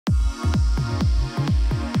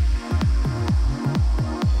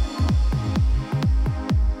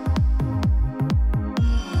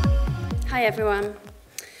Hi everyone.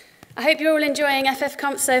 I hope you're all enjoying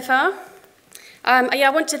ffconf so far. I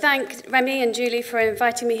want to thank Remy and Julie for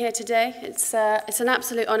inviting me here today. It's an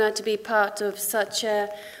absolute honour to be part of such a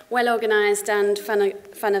well-organised and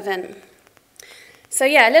fun event. So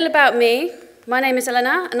a little about me. My name is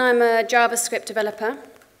Eleanor and I'm a JavaScript developer.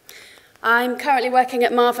 I'm currently working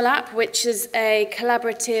at Marvel App, which is a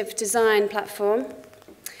collaborative design platform.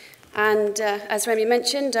 And as Remy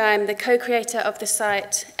mentioned, I'm the co-creator of the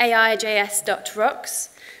site aijs.rocks,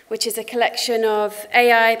 which is a collection of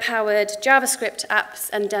AI-powered JavaScript apps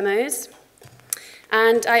and demos.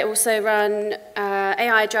 And I also run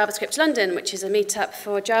AI JavaScript London, which is a meetup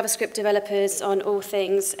for JavaScript developers on all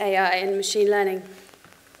things AI and machine learning.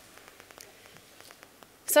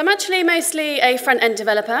 So I'm actually mostly a front-end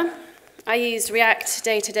developer. I use React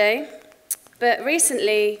day to day, but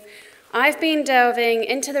recently I've been delving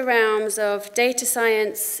into the realms of data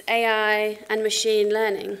science, AI, and machine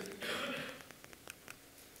learning.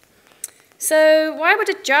 So why would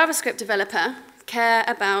a JavaScript developer care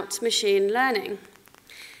about machine learning?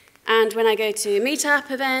 And when I go to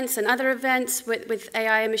meetup events and other events with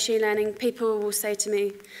AI and machine learning, people will say to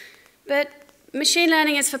me, but machine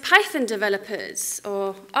learning is for Python developers,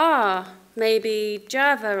 or R, maybe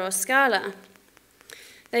Java or Scala.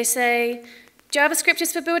 They say, JavaScript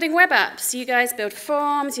is for building web apps. You guys build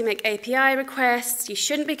forms, you make API requests. You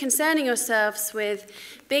shouldn't be concerning yourselves with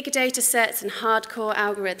big data sets and hardcore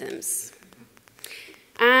algorithms.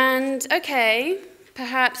 And okay,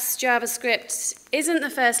 perhaps JavaScript isn't the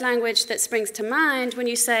first language that springs to mind when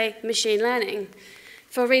you say machine learning,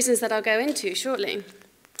 for reasons that I'll go into shortly.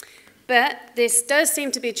 But this does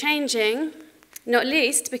seem to be changing, not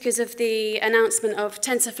least because of the announcement of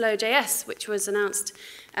TensorFlow.js, which was announced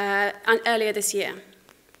earlier this year.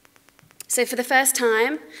 So for the first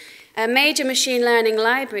time, a major machine learning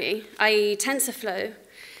library, i.e. TensorFlow,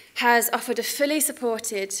 has offered a fully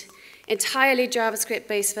supported, entirely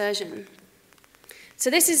JavaScript-based version. So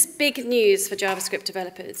this is big news for JavaScript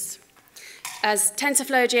developers, as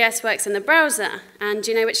TensorFlow.js works in the browser. And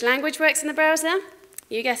do you know which language works in the browser?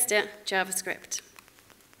 You guessed it, JavaScript.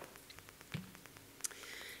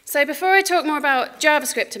 So before I talk more about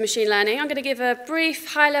JavaScript and machine learning, I'm going to give a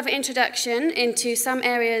brief high-level introduction into some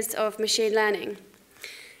areas of machine learning.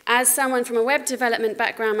 As someone from a web development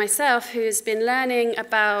background myself who's been learning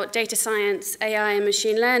about data science, AI, and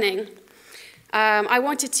machine learning, I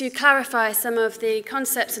wanted to clarify some of the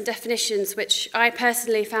concepts and definitions which I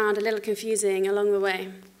personally found a little confusing along the way.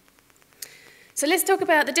 So let's talk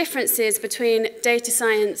about the differences between data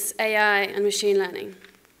science, AI, and machine learning.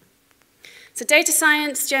 So data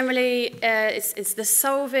science generally is the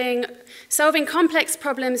solving complex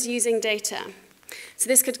problems using data. So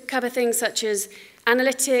this could cover things such as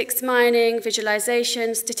analytics, mining,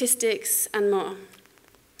 visualization, statistics, and more.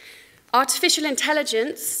 Artificial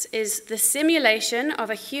intelligence is the simulation of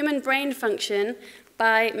a human brain function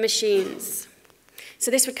by machines.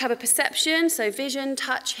 So this would cover perception, so vision,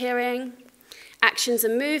 touch, hearing, actions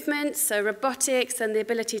and movements, so robotics and the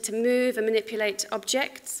ability to move and manipulate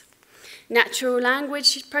objects, natural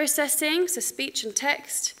language processing, so speech and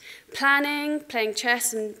text, planning, playing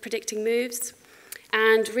chess and predicting moves,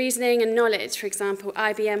 and reasoning and knowledge, for example,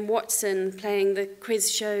 IBM Watson playing the quiz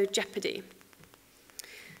show Jeopardy.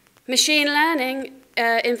 Machine learning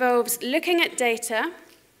involves looking at data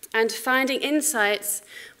and finding insights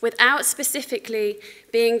without specifically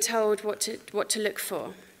being told what to look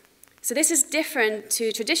for. So this is different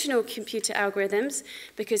to traditional computer algorithms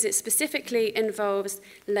because it specifically involves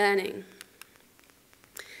learning.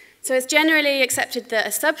 So it's generally accepted that a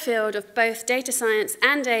subfield of both data science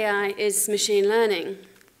and AI is machine learning.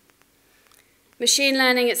 Machine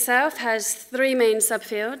learning itself has three main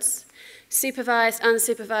subfields: supervised,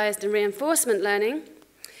 unsupervised, and reinforcement learning.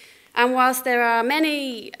 And whilst there are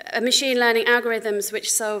many machine learning algorithms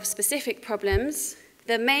which solve specific problems,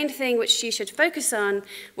 the main thing which you should focus on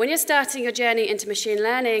when you're starting your journey into machine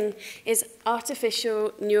learning is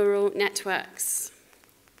artificial neural networks.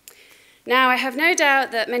 Now, I have no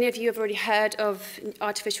doubt that many of you have already heard of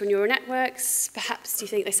artificial neural networks. Perhaps you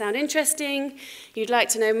think they sound interesting, you'd like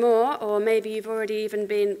to know more, or maybe you've already even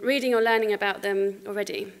been reading or learning about them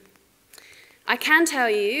already. I can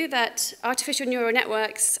tell you that artificial neural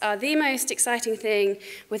networks are the most exciting thing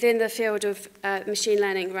within the field of machine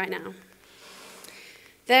learning right now.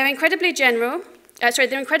 They're incredibly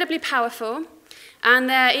they're incredibly powerful, and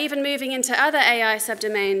they're even moving into other AI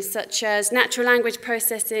subdomains such as natural language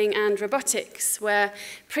processing and robotics, where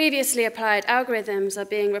previously applied algorithms are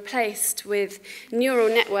being replaced with neural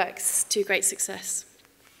networks to great success.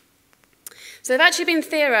 So they've actually been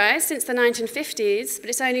theorized since the 1950s, but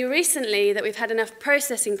it's only recently that we've had enough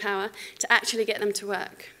processing power to actually get them to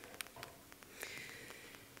work.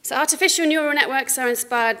 So artificial neural networks are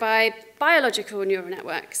inspired by biological neural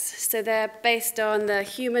networks. So they're based on the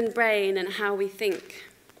human brain and how we think.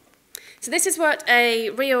 So this is what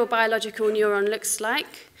a real biological neuron looks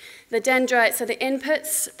like. The dendrites are the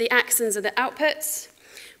inputs, the axons are the outputs.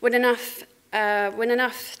 When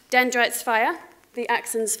enough dendrites fire, the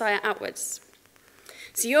axons fire outwards.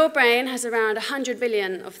 So your brain has around 100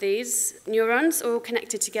 billion of these neurons all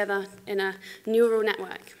connected together in a neural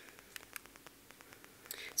network.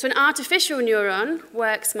 So an artificial neuron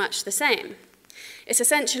works much the same. It's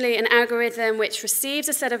essentially an algorithm which receives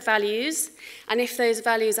a set of values, and if those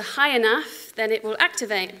values are high enough, then it will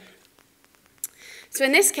activate. So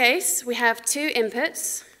in this case, we have two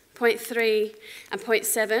inputs, 0.3 and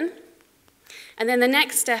 0.7. And then the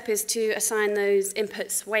next step is to assign those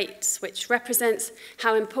inputs weights, which represents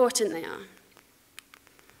how important they are.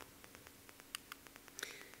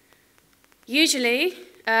 Usually,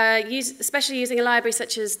 especially using a library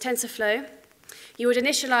such as TensorFlow, you would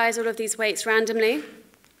initialize all of these weights randomly,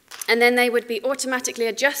 and then they would be automatically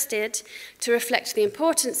adjusted to reflect the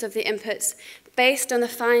importance of the inputs based on the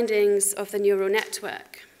findings of the neural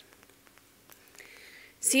network.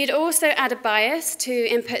 So you'd also add a bias to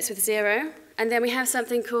inputs with 0, and then we have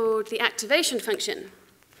something called the activation function,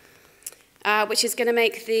 which is going to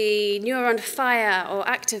make the neuron fire or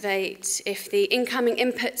activate if the incoming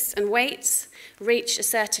inputs and weights reach a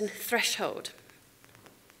certain threshold.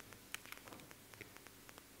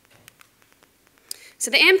 So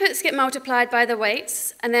the inputs get multiplied by the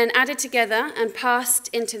weights and then added together and passed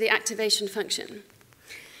into the activation function.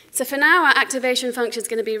 So for now, our activation function is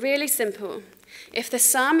going to be really simple. If the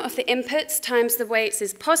sum of the inputs times the weights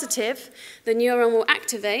is positive, the neuron will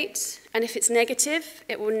activate, and if it's negative,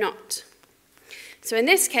 it will not. So in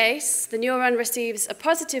this case, the neuron receives a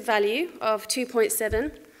positive value of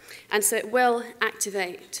 2.7, and so it will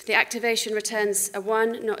activate. The activation returns a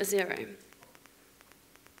 1, not a 0.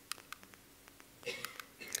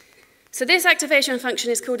 So this activation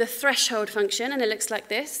function is called a threshold function, and it looks like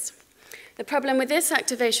this. The problem with this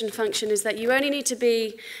activation function is that you only need to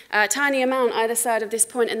be a tiny amount either side of this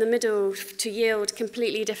point in the middle to yield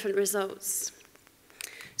completely different results.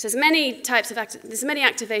 So there's many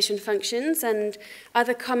activation functions, and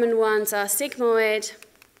other common ones are sigmoid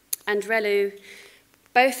and ReLU,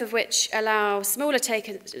 both of which allow smaller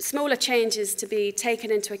changes to be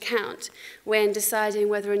taken into account when deciding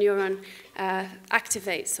whether a neuron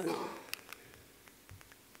activates or not.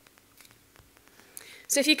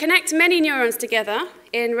 So if you connect many neurons together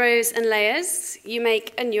in rows and layers, you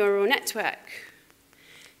make a neural network.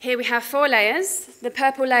 Here we have 4 layers. The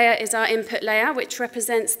purple layer is our input layer, which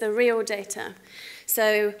represents the real data.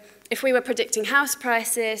 So if we were predicting house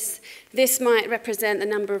prices, this might represent the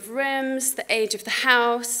number of rooms, the age of the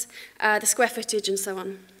house, the square footage, and so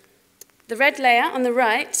on. The red layer on the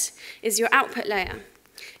right is your output layer.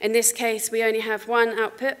 In this case, we only have one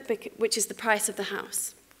output, which is the price of the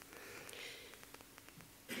house.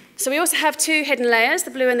 So we also have 2 hidden layers,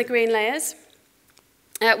 the blue and the green layers,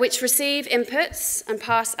 which receive inputs and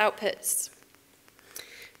pass outputs.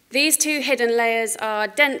 These 2 hidden layers are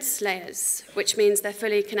dense layers, which means they're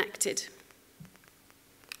fully connected.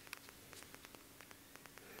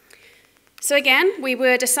 So again, we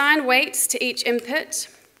would assign weights to each input.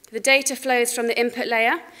 The data flows from the input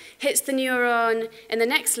layer, hits the neuron in the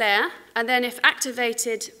next layer, and then if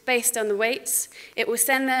activated based on the weights, it will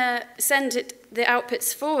send the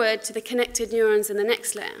outputs forward to the connected neurons in the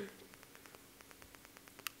next layer.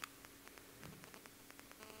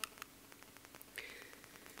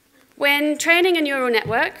 When training a neural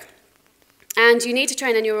network, and you need to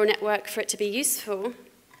train a neural network for it to be useful,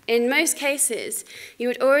 in most cases, you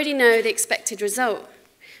would already know the expected result,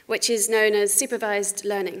 which is known as supervised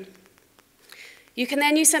learning. You can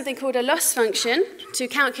then use something called a loss function to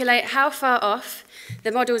calculate how far off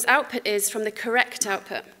the model's output is from the correct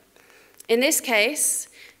output. In this case,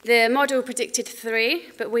 the model predicted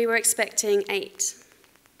 3, but we were expecting 8.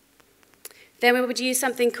 Then we would use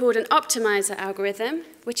something called an optimizer algorithm,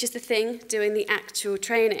 which is the thing doing the actual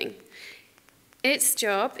training. Its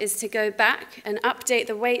job is to go back and update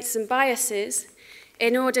the weights and biases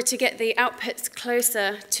in order to get the outputs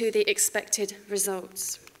closer to the expected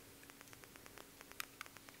results.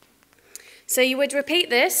 So you would repeat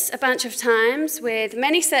this a bunch of times with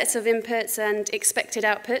many sets of inputs and expected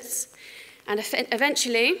outputs, and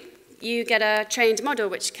eventually you get a trained model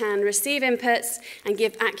which can receive inputs and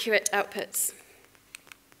give accurate outputs.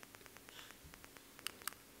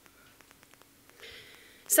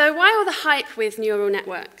 So why all the hype with neural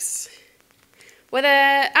networks? Well,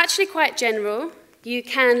 they're actually quite general. You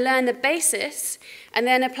can learn the basis and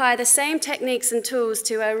then apply the same techniques and tools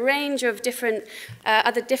to a range of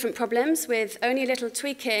other different problems with only a little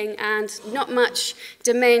tweaking and not much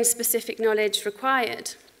domain-specific knowledge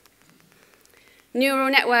required.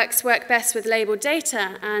 Neural networks work best with labeled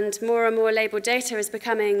data, and more labeled data is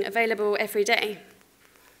becoming available every day.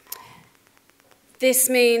 This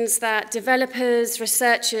means that developers,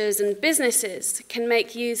 researchers, and businesses can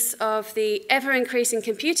make use of the ever-increasing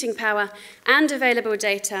computing power and available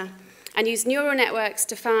data and use neural networks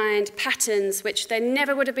to find patterns which they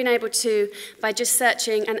never would have been able to by just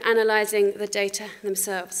searching and analyzing the data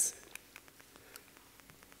themselves.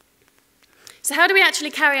 So how do we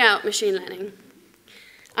actually carry out machine learning?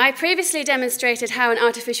 I previously demonstrated how an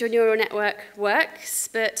artificial neural network works,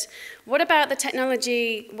 but what about the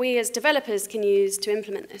technology we as developers can use to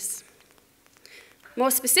implement this? More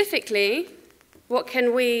specifically, what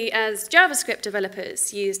can we as JavaScript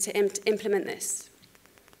developers use to implement this?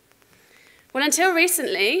 Well, until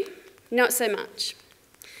recently, not so much.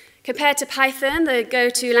 Compared to Python, the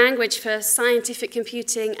go-to language for scientific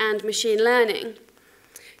computing and machine learning,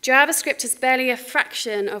 JavaScript is barely a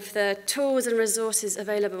fraction of the tools and resources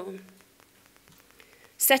available.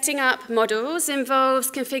 Setting up models involves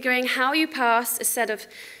configuring how you pass a set of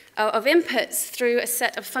inputs through a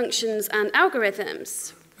set of functions and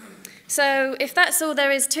algorithms. So if that's all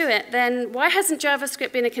there is to it, then why hasn't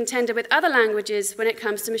JavaScript been a contender with other languages when it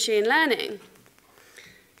comes to machine learning?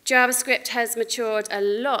 JavaScript has matured a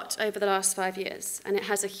lot over the last 5 years, and it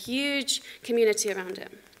has a huge community around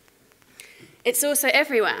it. It's also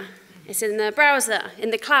everywhere. It's in the browser,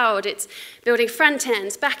 in the cloud. It's building front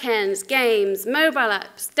ends, back ends, games, mobile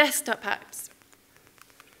apps, desktop apps.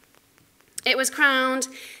 It was crowned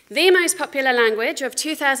the most popular language of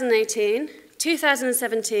 2018,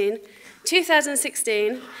 2017,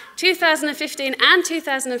 2016, 2015, and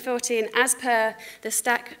 2014 as per the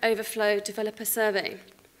Stack Overflow developer survey.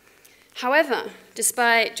 However,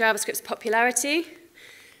 despite JavaScript's popularity,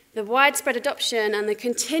 the widespread adoption and the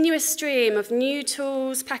continuous stream of new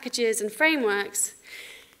tools, packages, and frameworks,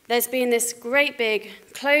 there's been this great big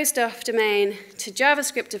closed-off domain to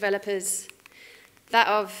JavaScript developers, that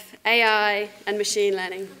of AI and machine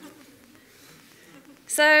learning.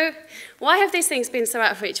 So why have these things been so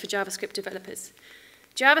out of reach for JavaScript developers?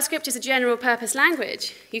 JavaScript is a general-purpose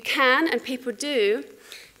language. You can, and people do,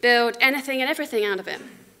 build anything and everything out of it.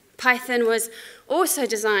 Python was also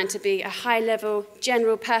designed to be a high-level,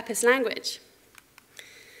 general-purpose language.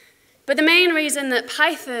 But the main reason that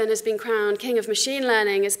Python has been crowned king of machine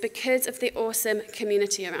learning is because of the awesome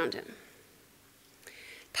community around it.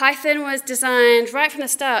 Python was designed right from the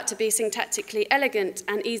start to be syntactically elegant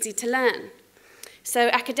and easy to learn. So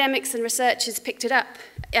academics and researchers picked it up.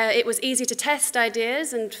 It was easy to test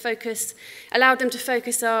ideas and allowed them to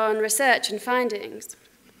focus on research and findings.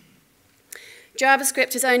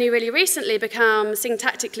 JavaScript has only really recently become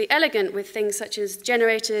syntactically elegant with things such as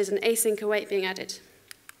generators and async await being added.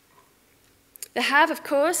 There have, of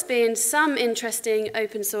course, been some interesting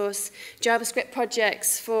open source JavaScript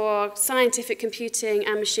projects for scientific computing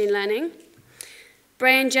and machine learning.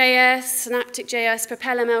 Brain.js, Synaptic.js,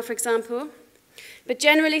 PropelML, for example. But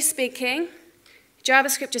generally speaking,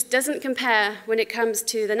 JavaScript just doesn't compare when it comes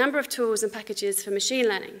to the number of tools and packages for machine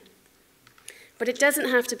learning. But it doesn't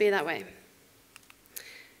have to be that way.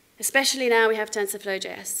 Especially now we have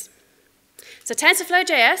TensorFlow.js. So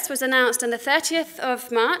TensorFlow.js was announced on the 30th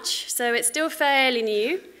of March, so it's still fairly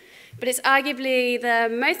new, but it's arguably the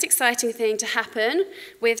most exciting thing to happen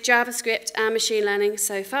with JavaScript and machine learning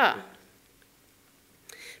so far.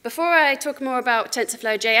 Before I talk more about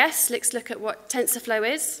TensorFlow.js, let's look at what TensorFlow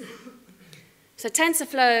is. So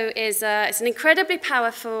TensorFlow is it's an incredibly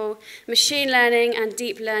powerful machine learning and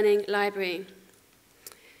deep learning library.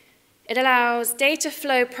 It allows data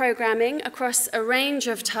flow programming across a range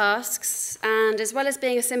of tasks, and as well as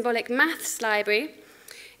being a symbolic maths library,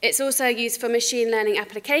 it's also used for machine learning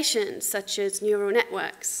applications, such as neural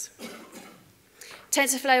networks.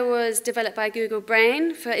 TensorFlow was developed by Google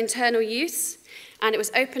Brain for internal use, and it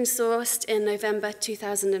was open sourced in November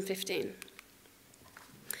 2015.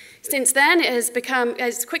 Since then, it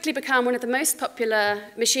has quickly become one of the most popular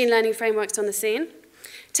machine learning frameworks on the scene.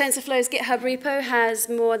 TensorFlow's GitHub repo has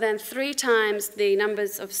more than 3 times the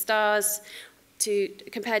numbers of stars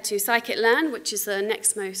compared to scikit-learn, which is the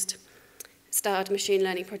next most starred machine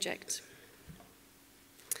learning project.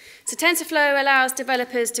 So TensorFlow allows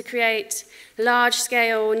developers to create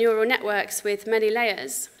large-scale neural networks with many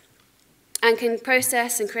layers and can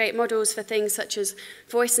process and create models for things such as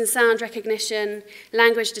voice and sound recognition,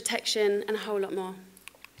 language detection, and a whole lot more.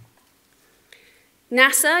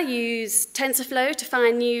 NASA used TensorFlow to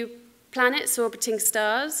find new planets orbiting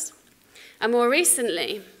stars. And more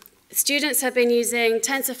recently, students have been using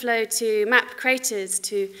TensorFlow to map craters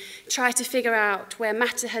to try to figure out where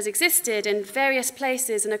matter has existed in various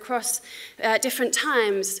places and across different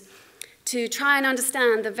times to try and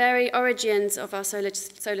understand the very origins of our solar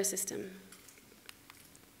system.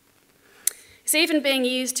 It's even being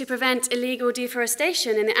used to prevent illegal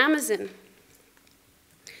deforestation in the Amazon.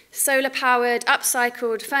 Solar-powered,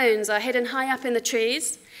 upcycled phones are hidden high up in the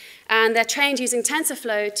trees, and they're trained using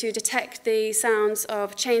TensorFlow to detect the sounds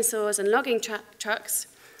of chainsaws and logging trucks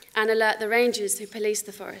and alert the rangers who police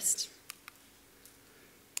the forest.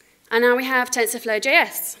 And now we have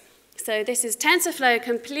TensorFlow.js. So this is TensorFlow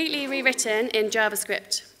completely rewritten in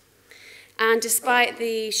JavaScript. And despite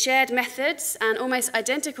the shared methods and almost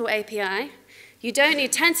identical API, you don't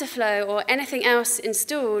need TensorFlow or anything else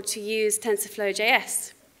installed to use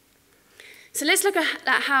TensorFlow.js. So let's look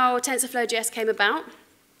at how TensorFlow.js came about.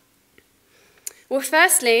 Well,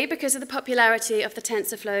 firstly, because of the popularity of the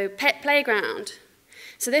TensorFlow Pet Playground.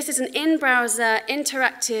 So this is an in-browser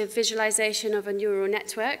interactive visualization of a neural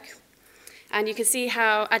network. And you can see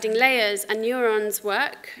how adding layers and neurons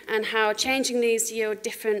work and how changing these yield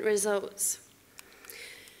different results.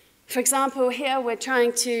 For example, here we're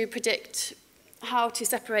trying to predict how to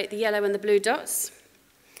separate the yellow and the blue dots.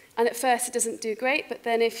 And at first it doesn't do great, but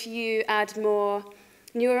then if you add more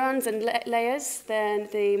neurons and layers, then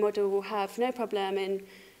the model will have no problem in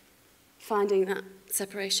finding that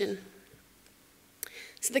separation.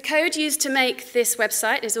 So the code used to make this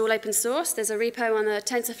website is all open source. There's a repo on the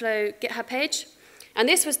TensorFlow GitHub page. And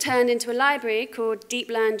this was turned into a library called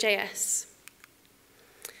DeepLearn.js,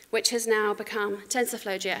 which has now become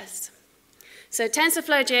TensorFlow.js. So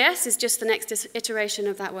TensorFlow.js is just the next iteration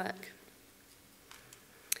of that work.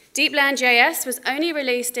 DeepLearn.js was only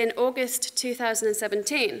released in August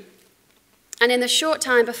 2017. And in the short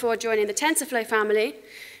time before joining the TensorFlow family,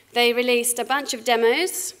 they released a bunch of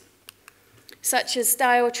demos, such as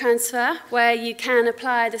style transfer, where you can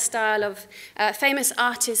apply the style of famous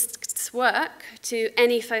artists' work to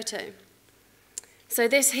any photo. So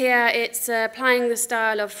this here, it's applying the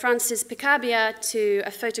style of Francis Picabia to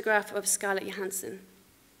a photograph of Scarlett Johansson.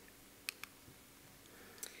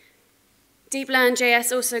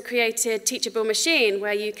 DeepLearn.js also created Teachable Machine,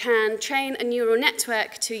 where you can train a neural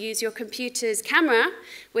network to use your computer's camera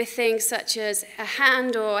with things such as a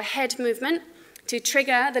hand or head movement to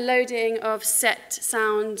trigger the loading of set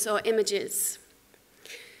sounds or images.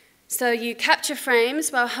 So you capture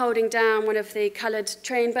frames while holding down one of the colored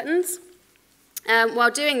train buttons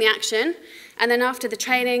while doing the action, and then after the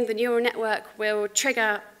training, the neural network will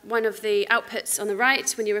trigger one of the outputs on the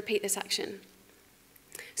right when you repeat this action.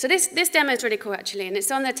 So this demo is really cool, actually, and it's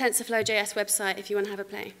on the TensorFlow.js website if you want to have a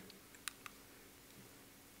play.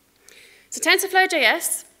 So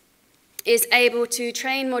TensorFlow.js is able to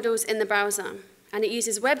train models in the browser, and it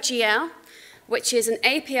uses WebGL, which is an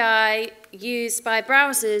API used by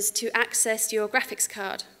browsers to access your graphics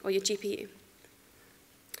card or your GPU.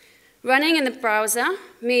 Running in the browser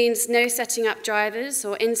means no setting up drivers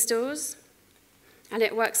or installs, and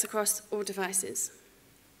it works across all devices.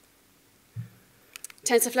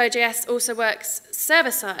 TensorFlow.js also works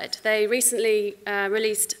server-side. They recently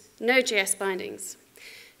released Node.js bindings.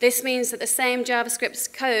 This means that the same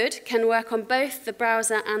JavaScript code can work on both the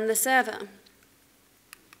browser and the server.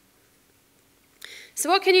 So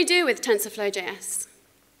what can you do with TensorFlow.js?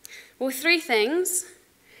 Well, three things.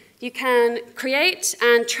 You can create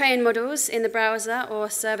and train models in the browser or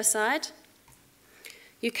server-side.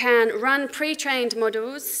 You can run pre-trained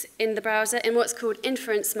models in the browser in what's called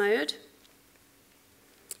inference mode.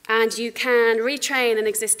 And you can retrain an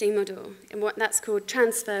existing model in what that's called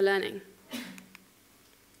transfer learning.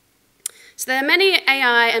 So there are many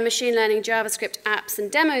AI and machine learning JavaScript apps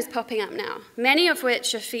and demos popping up now, many of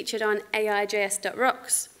which are featured on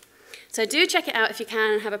aijs.rocks. So do check it out if you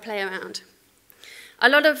can and have a play around. A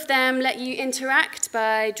lot of them let you interact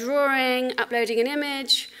by drawing, uploading an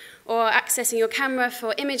image, or accessing your camera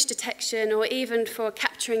for image detection, or even for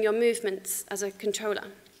capturing your movements as a controller.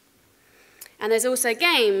 And there's also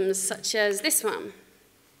games, such as this one.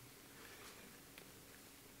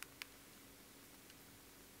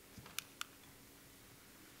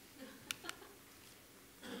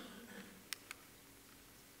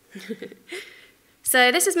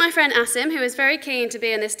 So this is my friend Asim, who was very keen to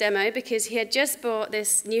be in this demo because he had just bought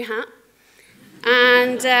this new hat.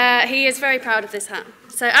 And he is very proud of this hat.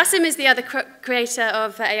 So Asim is the other creator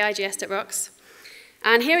of aijs.rocks.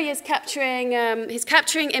 And here he is capturing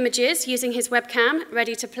images using his webcam,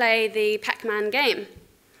 ready to play the Pac-Man game.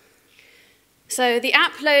 So the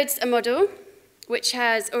app loads a model, which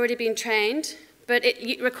has already been trained, but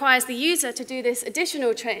it requires the user to do this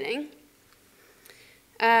additional training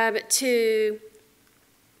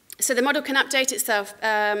so the model can update itself.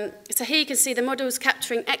 So here you can see the model's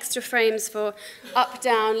capturing extra frames for up,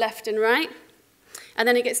 down, left, and right. And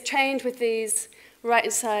then it gets trained with these right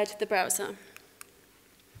inside the browser.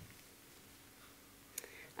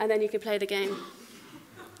 And then you can play the game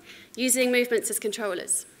using movements as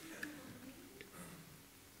controllers.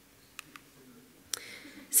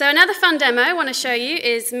 So another fun demo I want to show you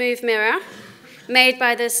is Move Mirror, made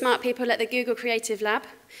by the smart people at the Google Creative Lab,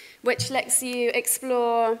 which lets you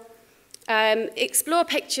explore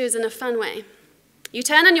pictures in a fun way. You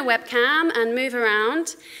turn on your webcam and move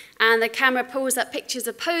around, and the camera pulls up pictures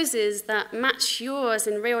of poses that match yours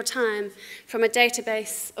in real time from a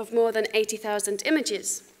database of more than 80,000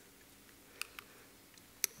 images.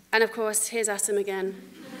 And of course, here's Asim again,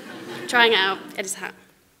 trying it out at his hat.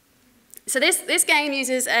 So this game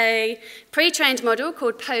uses a pre-trained model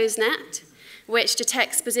called PoseNet, which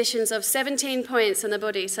detects positions of 17 points on the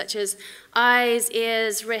body, such as eyes,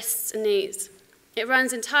 ears, wrists, and knees. It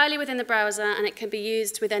runs entirely within the browser, and it can be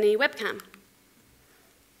used with any webcam.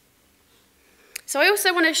 So I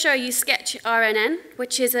also want to show you SketchRNN,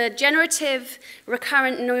 which is a generative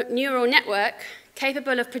recurrent neural network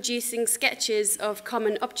capable of producing sketches of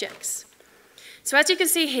common objects. So as you can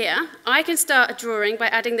see here, I can start a drawing by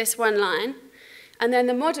adding this one line, and then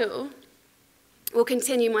the model will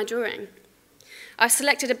continue my drawing. I've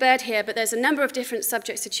selected a bird here, but there's a number of different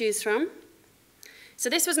subjects to choose from. So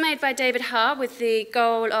this was made by David Ha with the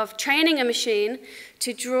goal of training a machine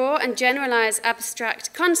to draw and generalize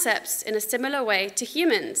abstract concepts in a similar way to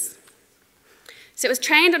humans. So it was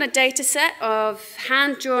trained on a data set of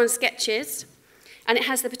hand-drawn sketches, and it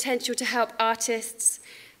has the potential to help artists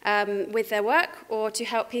with their work or to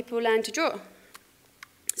help people learn to draw.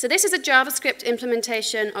 So this is a JavaScript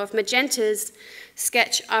implementation of Magenta's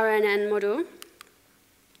SketchRNN model.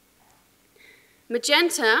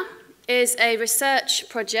 Magenta is a research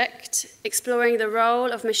project exploring the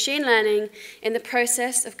role of machine learning in the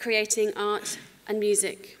process of creating art and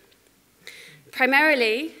music.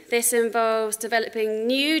 Primarily, this involves developing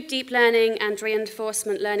new deep learning and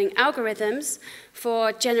reinforcement learning algorithms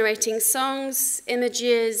for generating songs,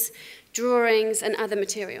 images, drawings, and other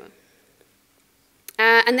material.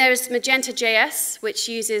 And there's Magenta.js, which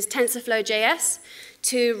uses TensorFlow.js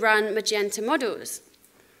to run Magenta models.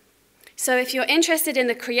 So if you're interested in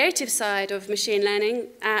the creative side of machine learning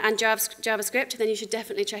and JavaScript, then you should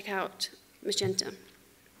definitely check out Magenta.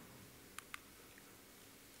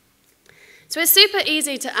 So it's super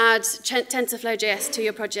easy to add TensorFlow.js to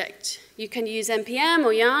your project. You can use NPM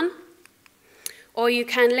or Yarn, or you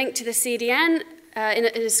can link to the CDN in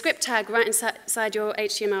a script tag right inside your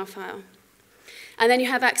HTML file. And then you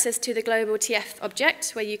have access to the global TF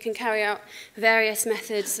object, where you can carry out various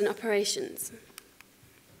methods and operations.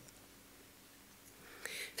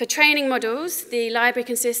 For training models, the library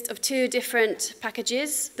consists of two different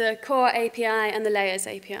packages, the core API and the layers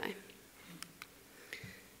API.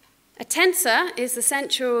 A tensor is the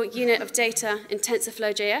central unit of data in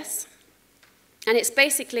TensorFlow.js, and it's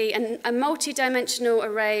basically a multi-dimensional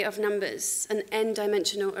array of numbers, an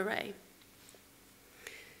n-dimensional array.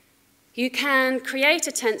 You can create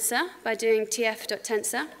a tensor by doing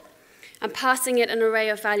tf.tensor and passing it an array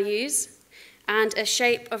of values and a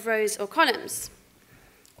shape of rows or columns.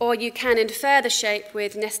 Or you can infer the shape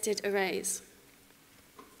with nested arrays.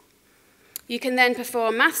 You can then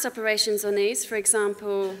perform maths operations on these, for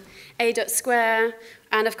example, a.square,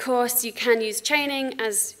 and of course you can use chaining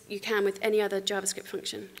as you can with any other JavaScript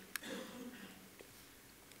function.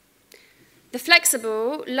 The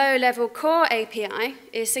flexible, low-level core API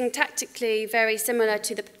is syntactically very similar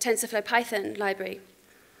to the TensorFlow Python library,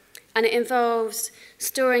 and it involves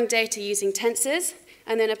storing data using tensors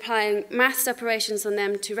and then applying maths operations on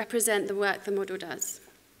them to represent the work the model does.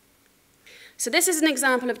 So this is an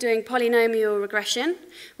example of doing polynomial regression,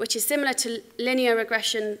 which is similar to linear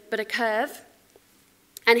regression, but a curve.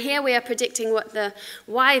 And here we are predicting what the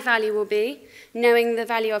y value will be, knowing the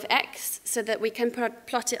value of x, so that we can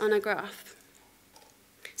plot it on a graph.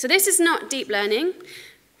 So this is not deep learning.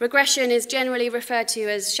 Regression is generally referred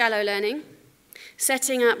to as shallow learning.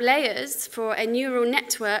 Setting up layers for a neural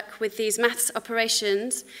network with these maths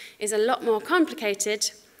operations is a lot more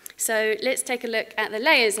complicated. So let's take a look at the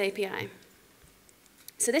layers API.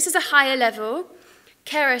 So this is a higher level,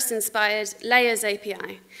 Keras-inspired layers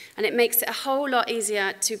API, and it makes it a whole lot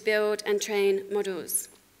easier to build and train models.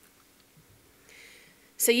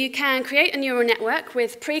 So you can create a neural network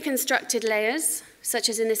with pre-constructed layers, such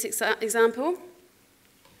as in this example.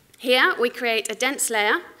 Here, we create a dense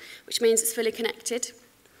layer, which means it's fully connected,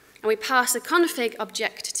 and we pass a config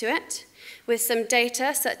object to it with some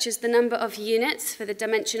data, such as the number of units for the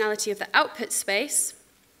dimensionality of the output space,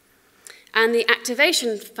 and the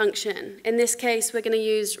activation function. In this case, we're going to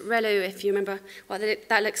use relu, if you remember what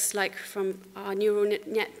that looks like from our neural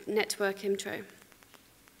network intro.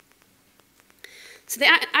 So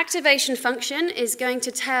the activation function is going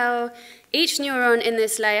to tell each neuron in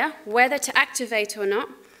this layer whether to activate or not,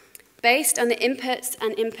 based on the inputs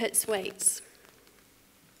and inputs weights.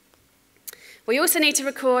 We also need to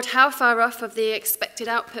record how far off of the expected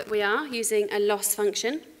output we are using a loss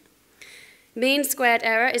function. Mean squared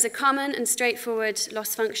error is a common and straightforward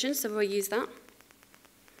loss function, so we'll use that.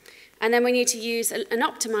 And then we need to use an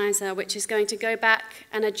optimizer, which is going to go back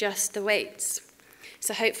and adjust the weights.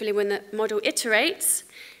 So hopefully when the model iterates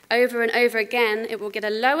over and over again, it will get a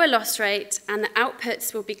lower loss rate and the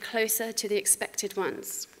outputs will be closer to the expected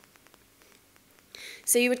ones.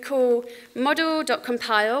 So you would call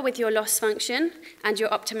model.compile with your loss function and your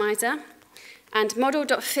optimizer, and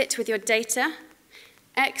model.fit with your data,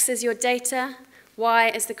 X is your data, Y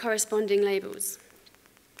is the corresponding labels.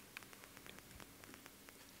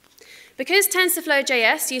 Because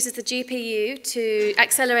TensorFlow.js uses the GPU to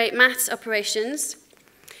accelerate maths operations,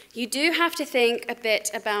 you do have to think a bit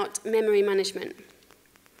about memory management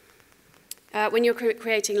when you're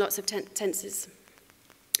creating lots of tensors.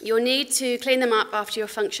 You'll need to clean them up after your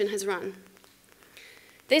function has run.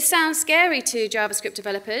 This sounds scary to JavaScript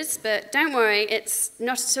developers, but don't worry, it's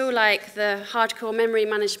not at all like the hardcore memory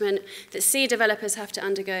management that C developers have to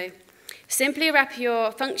undergo. Simply wrap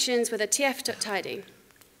your functions with a tf.tidy.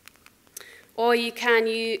 Or you can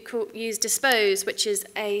use dispose, which is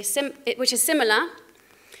similar,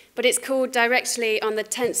 but it's called directly on the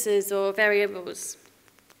tensors or variables.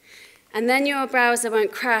 And then your browser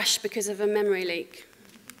won't crash because of a memory leak.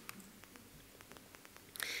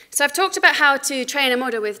 So I've talked about how to train a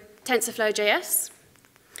model with TensorFlow.js.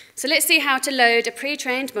 So let's see how to load a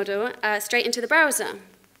pre-trained model straight into the browser.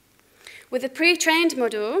 With a pre-trained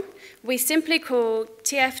model, we simply call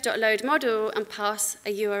tf.loadModel and pass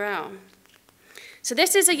a URL. So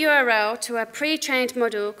this is a URL to a pre-trained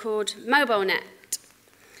model called MobileNet.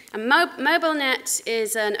 And MobileNet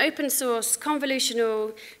is an open-source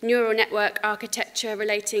convolutional neural network architecture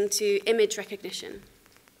relating to image recognition.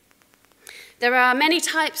 There are many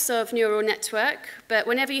types of neural network, but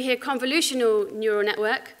whenever you hear convolutional neural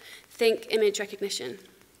network, think image recognition.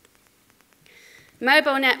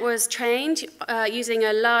 MobileNet was trained using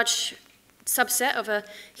a large subset of a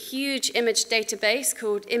huge image database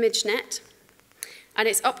called ImageNet, and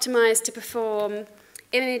it's optimized to perform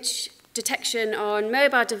image detection on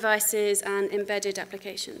mobile devices and embedded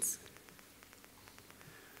applications.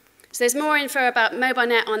 So there's more info about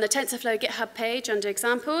MobileNet on the TensorFlow GitHub page under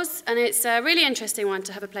examples, and it's a really interesting one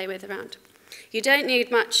to have a play with around. You don't need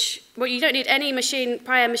any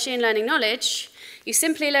prior machine learning knowledge. You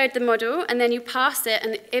simply load the model, and then you pass it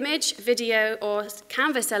an image, video, or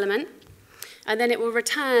canvas element, and then it will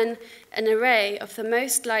return an array of the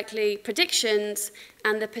most likely predictions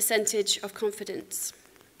and the percentage of confidence.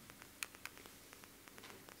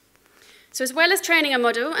 So as well as training a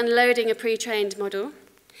model and loading a pre-trained model,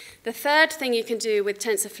 the third thing you can do with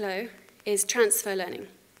TensorFlow is transfer learning.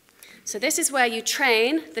 So this is where you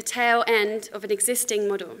train the tail end of an existing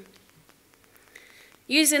model.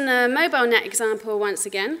 Using the MobileNet example once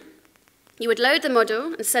again, you would load the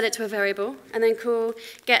model and set it to a variable, and then call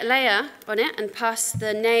getLayer on it and pass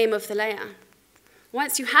the name of the layer.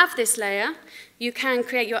 Once you have this layer, you can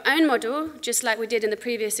create your own model, just like we did in the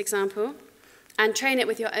previous example, and train it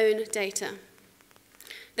with your own data.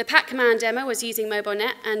 The pat command demo was using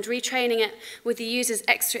MobileNet and retraining it with the user's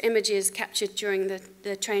extra images captured during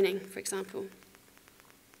the training, for example.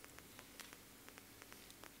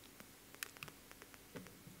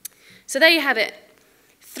 So there you have it.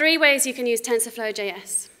 3 ways you can use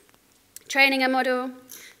TensorFlow.js. Training a model,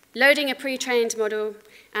 loading a pre-trained model,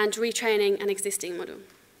 and retraining an existing model.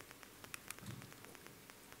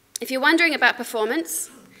 If you're wondering about performance,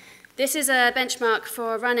 this is a benchmark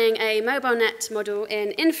for running a MobileNet model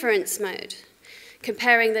in inference mode,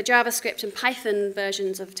 comparing the JavaScript and Python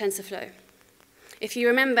versions of TensorFlow. If you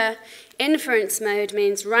remember, inference mode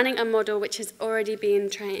means running a model which has already been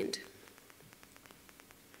trained.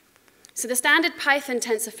 So the standard Python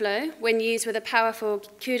TensorFlow, when used with a powerful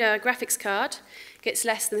CUDA graphics card, gets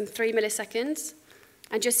less than 3 milliseconds,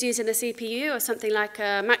 and just using the CPU or something like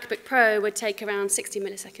a MacBook Pro would take around 60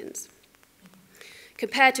 milliseconds.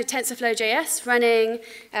 Compared to TensorFlow.js, running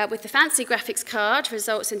with the fancy graphics card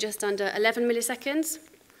results in just under 11 milliseconds,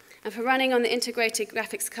 And for running on the integrated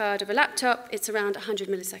graphics card of a laptop, it's around 100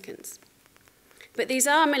 milliseconds. But these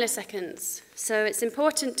are milliseconds, so it's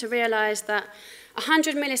important to realize that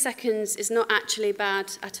 100 milliseconds is not actually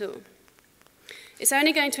bad at all. It's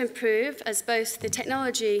only going to improve as both the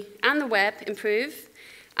technology and the web improve,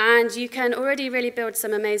 and you can already really build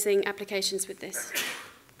some amazing applications with this.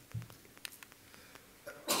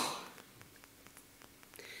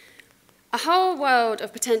 A whole world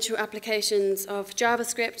of potential applications of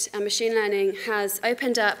JavaScript and machine learning has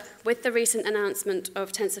opened up with the recent announcement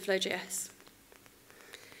of TensorFlow.js.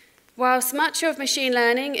 Whilst much of machine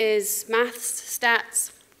learning is maths,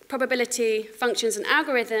 stats, probability, functions, and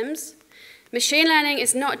algorithms, machine learning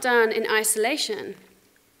is not done in isolation.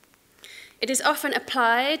 It is often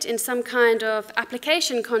applied in some kind of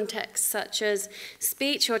application context, such as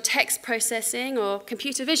speech or text processing or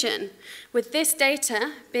computer vision, with this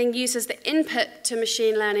data being used as the input to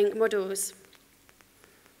machine learning models.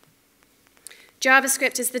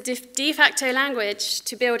 JavaScript is the de facto language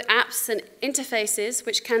to build apps and interfaces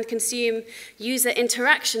which can consume user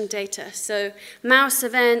interaction data, so mouse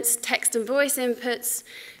events, text and voice inputs,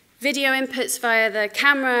 video inputs via the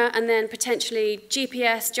camera, and then potentially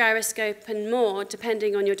GPS, gyroscope, and more,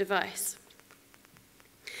 depending on your device.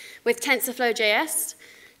 With TensorFlow.js,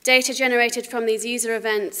 data generated from these user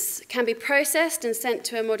events can be processed and sent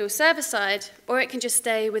to a model server-side, or it can just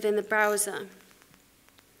stay within the browser.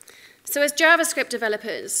 So as JavaScript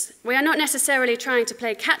developers, we are not necessarily trying to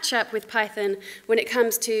play catch-up with Python when it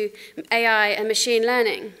comes to AI and machine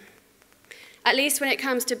learning. At least when it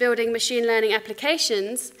comes to building machine learning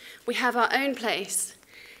applications, we have our own place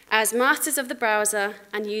as masters of the browser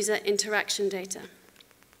and user interaction data.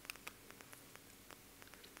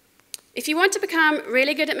 If you want to become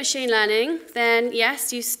really good at machine learning, then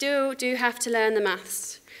yes, you still do have to learn the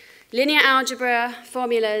maths, linear algebra,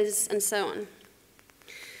 formulas, and so on.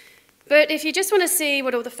 But if you just want to see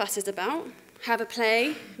what all the fuss is about, have a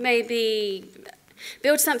play, maybe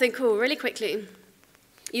build something cool really quickly,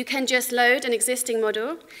 you can just load an existing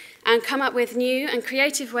model and come up with new and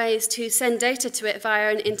creative ways to send data to it via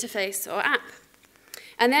an interface or app.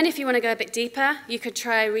 And then if you want to go a bit deeper, you could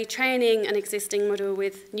try retraining an existing model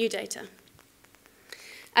with new data.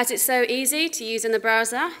 As it's so easy to use in the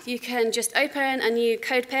browser, you can just open a new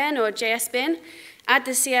CodePen or JS bin, add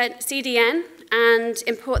the CDN, and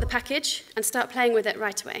import the package and start playing with it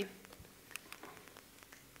right away.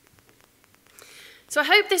 So I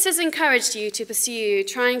hope this has encouraged you to pursue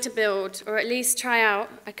trying to build, or at least try out,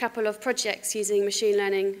 a couple of projects using machine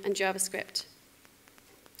learning and JavaScript.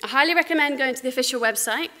 I highly recommend going to the official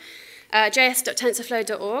website,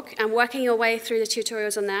 js.tensorflow.org, and working your way through the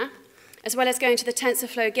tutorials on there, as well as going to the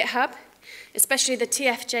TensorFlow GitHub, especially the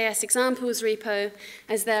TF.js examples repo,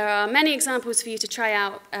 as there are many examples for you to try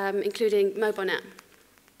out, including MobileNet.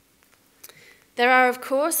 There are, of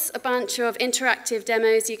course, a bunch of interactive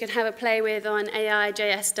demos you can have a play with on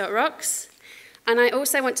AI.js.rocks. And I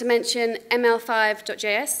also want to mention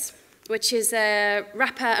ML5.js, which is a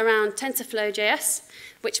wrapper around TensorFlow.js,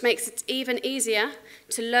 which makes it even easier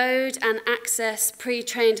to load and access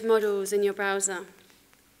pre-trained models in your browser.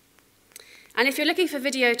 And if you're looking for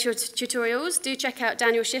video tutorials, do check out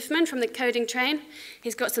Daniel Schiffman from the Coding Train.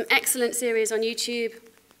 He's got some excellent series on YouTube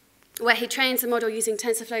where he trains the model using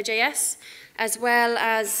TensorFlow.js, as well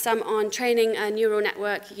as some on training a neural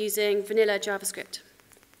network using vanilla JavaScript.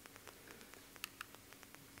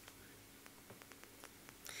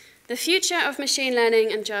 The future of machine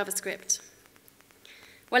learning and JavaScript.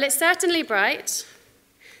 Well, it's certainly bright.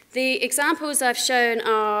 The examples I've shown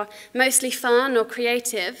are mostly fun or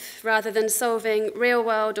creative, rather than solving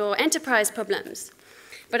real-world or enterprise problems.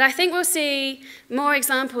 But I think we'll see more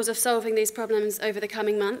examples of solving these problems over the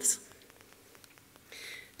coming months.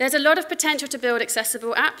 There's a lot of potential to build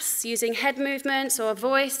accessible apps using head movements or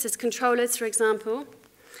voice as controllers, for example,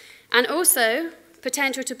 and also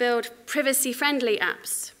potential to build privacy-friendly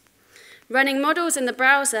apps. Running models in the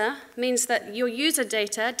browser means that your user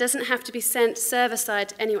data doesn't have to be sent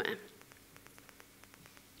server-side anywhere.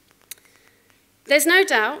 There's no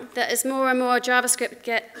doubt that as more and more JavaScript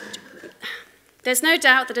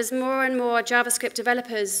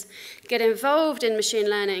developers get involved in machine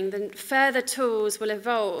learning, then further tools will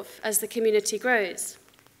evolve as the community grows.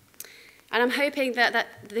 And I'm hoping that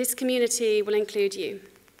this community will include you.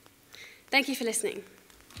 Thank you for listening.